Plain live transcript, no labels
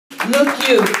Look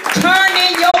you. Turn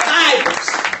in your Bibles.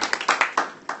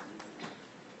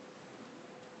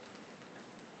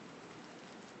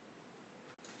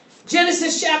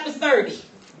 Genesis chapter 30.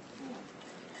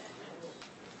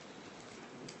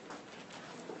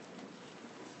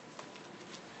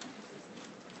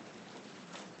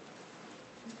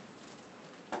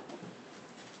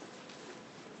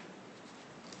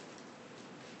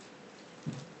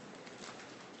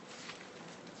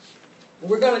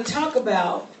 We're going to talk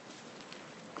about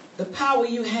the power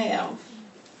you have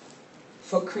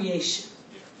for creation.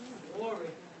 Glory.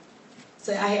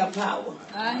 Say, I have power.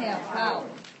 I have power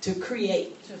to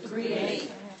create. to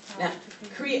create. Now,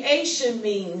 creation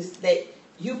means that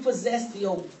you possess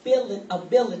the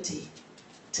ability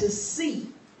to see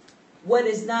what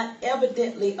is not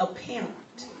evidently apparent.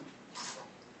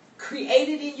 Create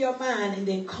it in your mind and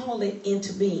then call it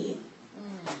into being.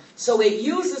 So it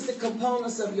uses the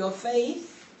components of your faith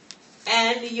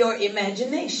and your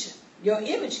imagination, your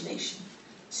imagination,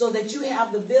 so that you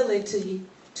have the ability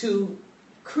to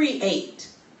create.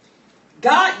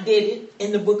 God did it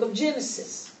in the book of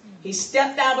Genesis. He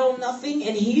stepped out on nothing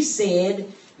and he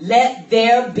said, let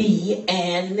there be,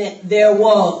 and there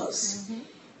was.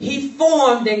 He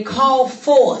formed and called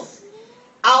forth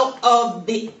out of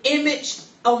the image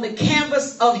on the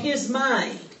canvas of his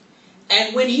mind.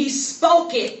 And when he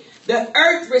spoke it, the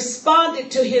earth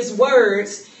responded to his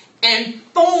words and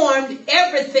formed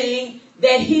everything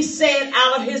that he said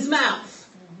out of his mouth.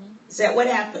 Is that what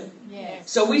happened?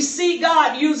 Yes. So we see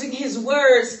God using his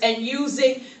words and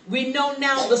we know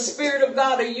now the Spirit of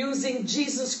God are using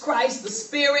Jesus Christ, the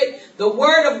Spirit, the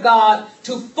Word of God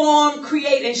to form,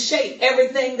 create, and shape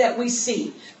everything that we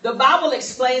see. The Bible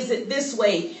explains it this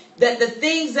way, that the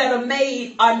things that are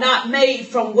made are not made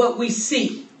from what we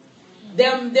see.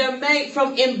 They're made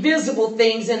from invisible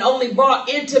things and only brought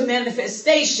into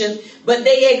manifestation, but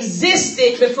they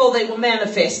existed before they were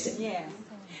manifested. Yes.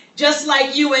 Just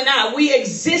like you and I, we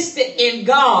existed in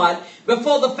God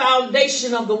before the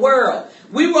foundation of the world.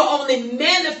 We were only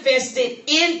manifested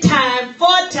in time for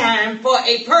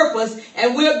a purpose,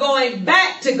 and we're going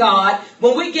back to God.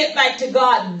 When we get back to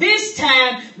God this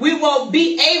time, we won't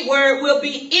be a word, we'll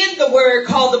be in the word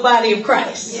called the body of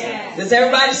Christ. Yes. Does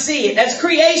everybody see it? That's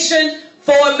creation,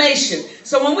 formation.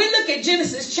 So when we look at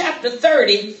Genesis chapter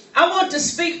 30, I want to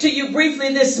speak to you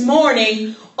briefly this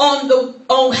morning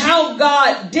on how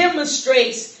God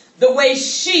demonstrates the way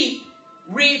sheep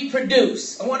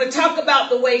reproduce. I want to talk about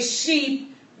the way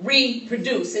sheep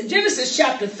reproduce. In Genesis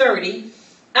chapter 30,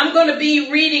 I'm going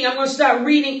to start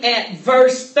reading at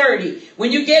verse 30.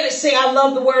 When you get it, say, I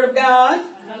love the Word of God.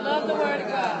 I love the Word of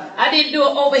God. I didn't do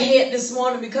an overhead this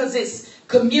morning because it's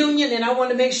communion, and I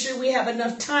want to make sure we have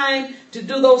enough time to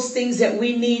do those things that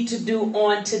we need to do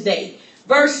on today.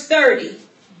 Verse 30.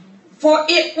 For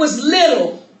it was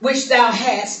little which thou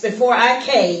hadst before I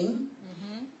came,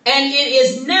 and it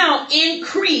is now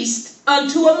increased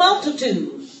unto a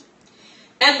multitude.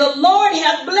 And the Lord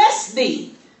hath blessed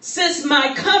thee since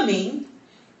my coming,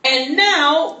 and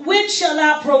now when shall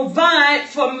I provide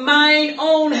for mine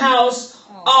own house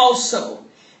also?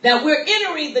 Now we're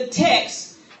entering the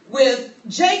text with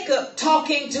Jacob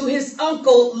talking to his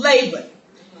uncle Laban.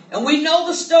 And we know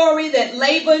the story that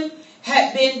Laban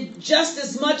had been just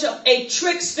as much of a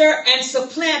trickster and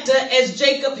supplanter as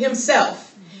Jacob himself.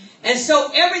 And so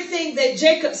everything that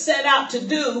Jacob set out to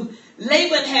do,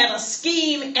 Laban had a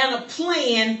scheme and a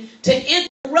plan to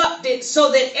interrupt it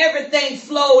so that everything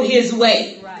flowed his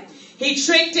way. Right. He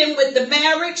tricked him with the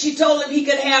marriage. He told him he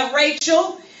could have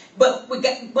Rachel, but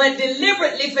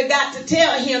deliberately forgot to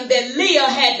tell him that Leah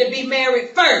had to be married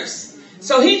first.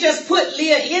 So he just put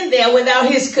Leah in there without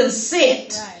his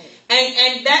consent. Right.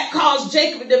 And that caused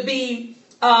Jacob to be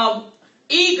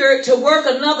eager to work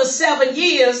another 7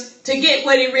 years to get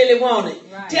what he really wanted.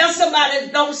 Right. Tell somebody,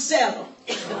 don't settle.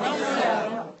 Don't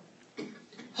settle.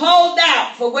 Hold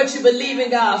out for what you believe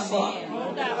in God for.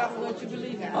 Hold out for what you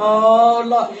believe in. Oh,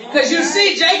 Lord. Because you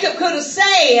see, Jacob could have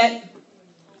said,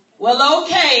 well,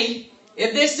 okay,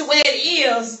 if this is the way it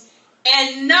is,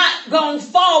 and not gone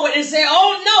forward and say,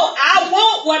 oh, no, I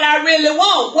want what I really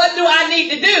want. What do I need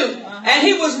to do? And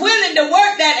he was willing to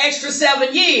work that extra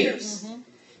 7 years.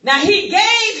 Now, he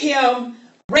gave him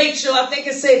Rachel, I think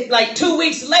it said like 2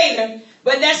 weeks later,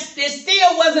 but it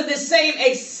still wasn't the same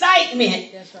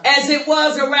excitement as it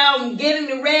was around getting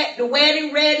the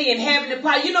wedding ready and having the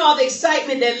party. You know, all the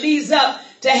excitement that leads up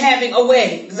to having a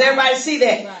wedding. Does everybody see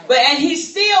that? Right. And he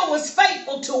still was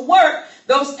faithful to work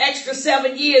those extra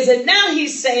 7 years. And now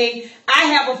he's saying, I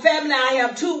have a family. I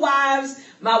have 2 wives.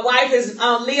 My wife is,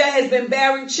 Leah has been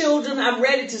bearing children. I'm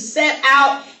ready to set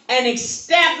out and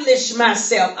establish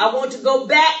myself. I want to go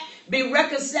back be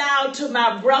reconciled to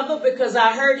my brother because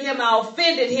I hurt him, I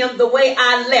offended him the way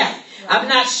I left. I'm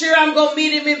not sure I'm going to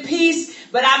meet him in peace,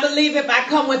 but I believe if I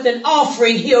come with an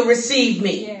offering, he'll receive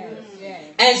me.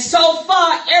 And so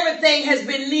far, everything has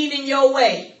been leaning your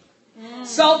way.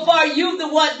 So far, you're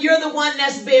the one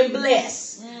that's been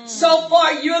blessed. So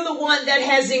far, you're the one that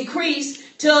has increased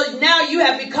till now you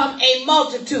have become a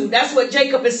multitude. That's what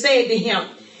Jacob is saying to him.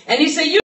 And he said,